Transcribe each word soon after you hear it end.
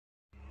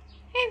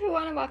Hey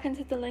everyone, and welcome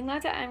to the Learning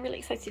Ladder. I'm really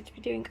excited to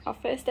be doing our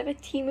first ever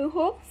Temu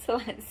haul,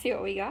 so let's see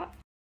what we got.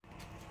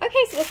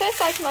 Okay, so the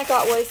first item I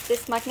got was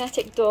this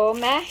magnetic door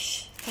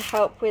mesh to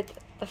help with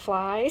the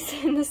flies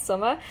in the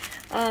summer.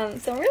 So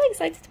I'm really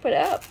excited to put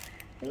it up.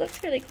 It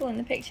looks really cool in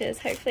the pictures.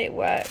 Hopefully it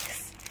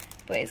works,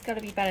 but it's got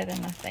to be better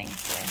than nothing,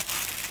 so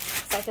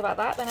excited about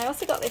that. Then I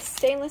also got this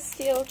stainless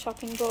steel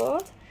chopping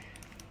board.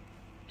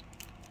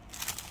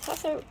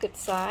 That's a good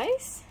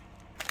size.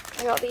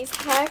 I got these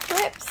hair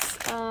clips.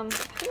 I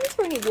think these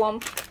were only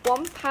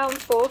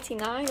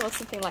 £1.49 or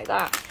something like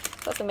that.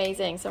 That's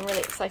amazing. So I'm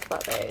really excited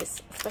about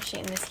those, especially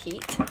in this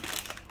heat.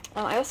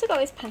 I also got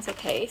this pencil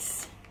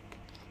case.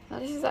 Now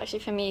this is actually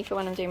for me for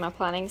when I'm doing my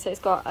planning. So it's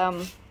got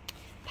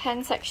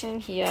pen section in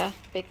here,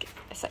 big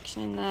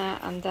section in there,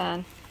 and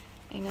then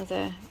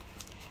another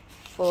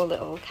 4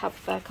 little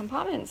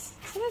compartments.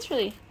 So that's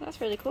really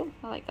cool.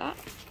 I like that.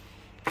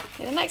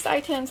 Okay, the next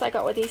items I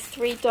got were these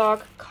 3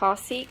 dog car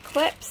seat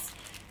clips.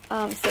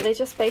 So they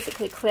just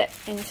basically clip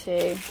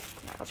into,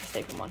 I'll just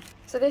open one.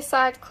 So this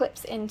side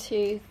clips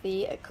into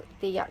the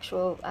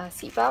actual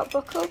seatbelt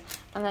buckle,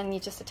 and then you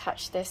just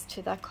attach this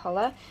to their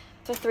collar.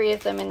 So 3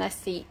 of them in their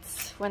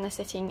seats when they're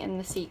sitting in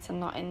the seats and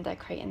not in their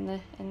crate in the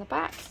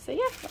back. So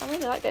yeah, I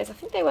really like those. I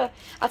think they were,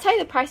 I'll tell you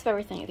the price of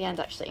everything at the end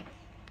actually.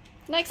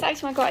 The next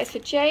item I got is for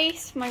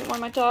Jace, one of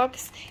my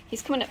dogs.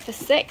 He's coming up for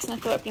 6 and I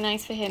thought it'd be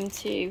nice for him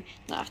to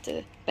not have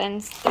to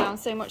bend down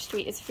so much to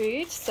eat his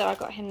food. So I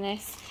got him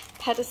this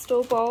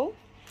pedestal bowl.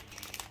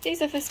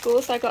 These are for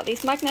school, so I got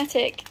these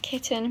magnetic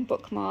kitten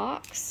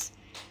bookmarks.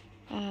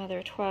 There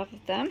are 12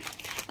 of them.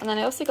 And then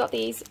I also got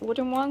these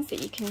wooden ones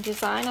that you can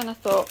design, and I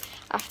thought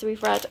after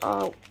we've read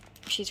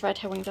she's read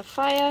her Wings of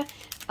Fire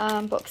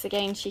books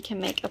again, she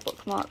can make a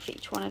bookmark for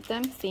each one of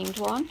them, themed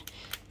one.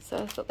 So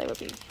I thought they would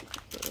be a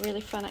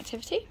really fun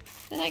activity.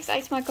 The next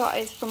item I got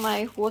is for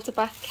my water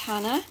bath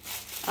canner.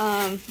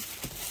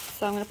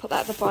 So I'm going to put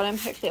that at the bottom,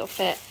 hopefully it'll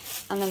fit,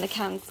 and then the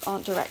cans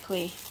aren't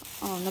directly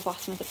on the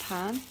bottom of the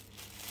pan.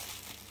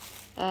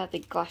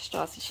 The glass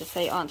jars, I should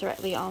say, aren't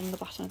directly on the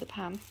bottom of the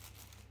pan.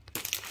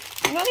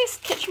 I got this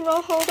kitchen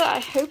roll holder. I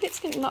hope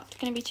it's not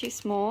going to be too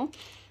small.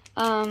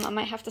 I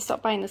might have to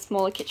stop buying the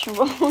smaller kitchen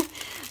roll,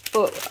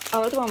 but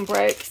our other one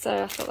broke,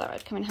 so I thought that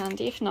would come in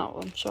handy. If not,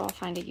 I'm sure I'll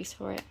find a use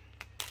for it.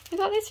 I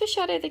got this for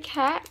Shadow the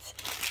cat.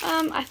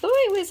 I thought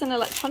it was an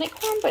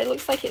electronic one, but it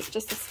looks like it's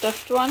just a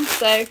stuffed one,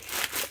 so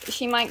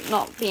she might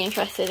not be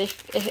interested.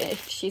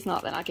 If she's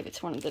not, then I'll give it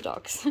to one of the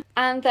dogs.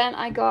 And then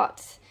I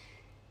got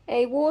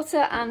a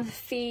water and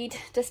feed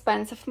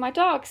dispenser for my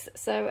dogs.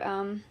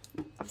 So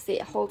obviously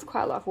it holds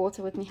quite a lot of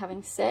water with me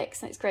having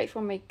 6, and it's great for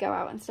when we go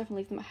out and stuff and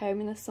leave them at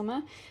home in the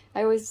summer.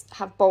 I always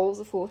have bowls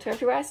of water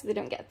everywhere so they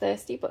don't get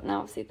thirsty, but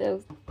now obviously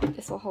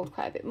this will hold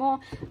quite a bit more.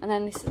 And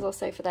then this is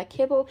also for their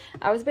kibble.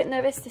 I was a bit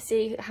nervous to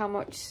see how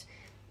much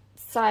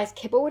size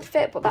kibble would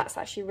fit, but that's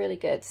actually really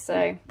good.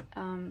 So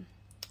in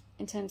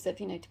terms of,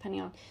 depending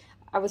on,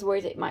 I was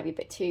worried it might be a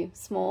bit too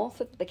small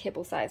for the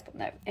kibble size, but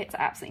no, it's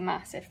absolutely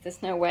massive.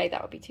 There's no way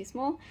that would be too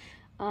small.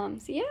 So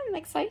yeah, I'm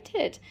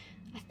excited.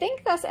 I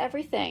think that's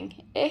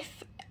everything.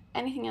 If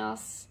anything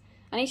else,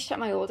 I need to check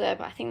my order,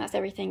 but I think that's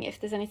everything. If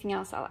there's anything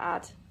else, I'll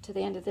add to the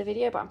end of the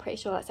video, but I'm pretty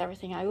sure that's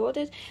everything I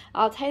ordered.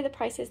 I'll tell you the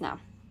prices now.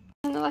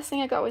 And the last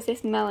thing I got was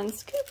this melon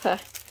scooper.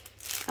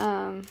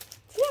 So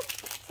yeah,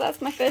 so that's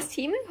my first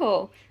Temu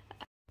haul.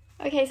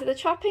 Okay, so the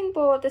chopping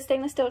board, the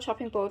stainless steel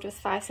chopping board was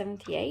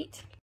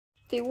 £5.78.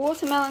 The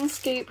watermelon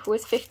scoop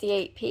was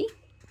 58p.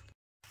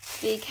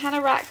 The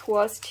canner rack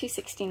was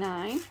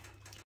 £2.69.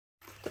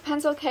 The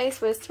pencil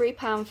case was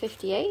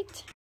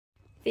 £3.58.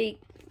 The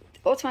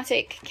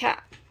automatic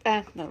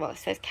it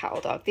says cat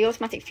or dog. The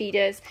automatic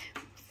feeders,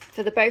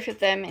 for the both of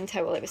them in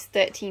total, it was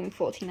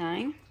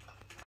 £13.49.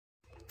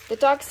 The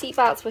dog seat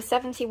belts were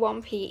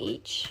 71p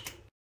each.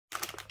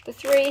 The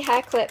 3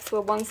 hair clips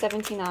were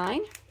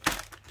 £1.79.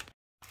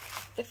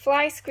 The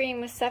fly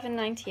screen was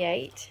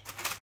 £7.98.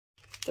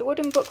 The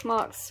wooden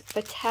bookmarks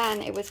for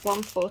 10, it was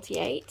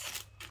 £1.48.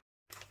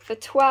 For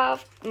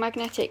 12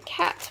 magnetic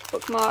cat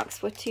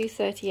bookmarks were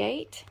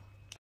 £2.38.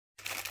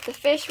 The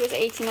fish was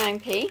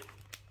 89p.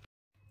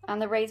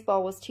 And the raised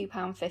bowl was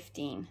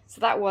 £2.15.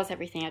 So that was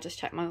everything. I just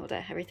checked my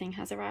order. Everything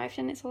has arrived,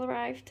 and it's all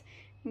arrived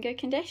in good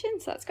condition.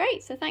 So that's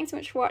great. So thanks so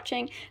much for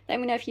watching. Let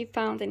me know if you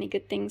found any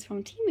good things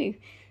from Temu.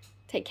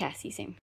 Take care. See you soon.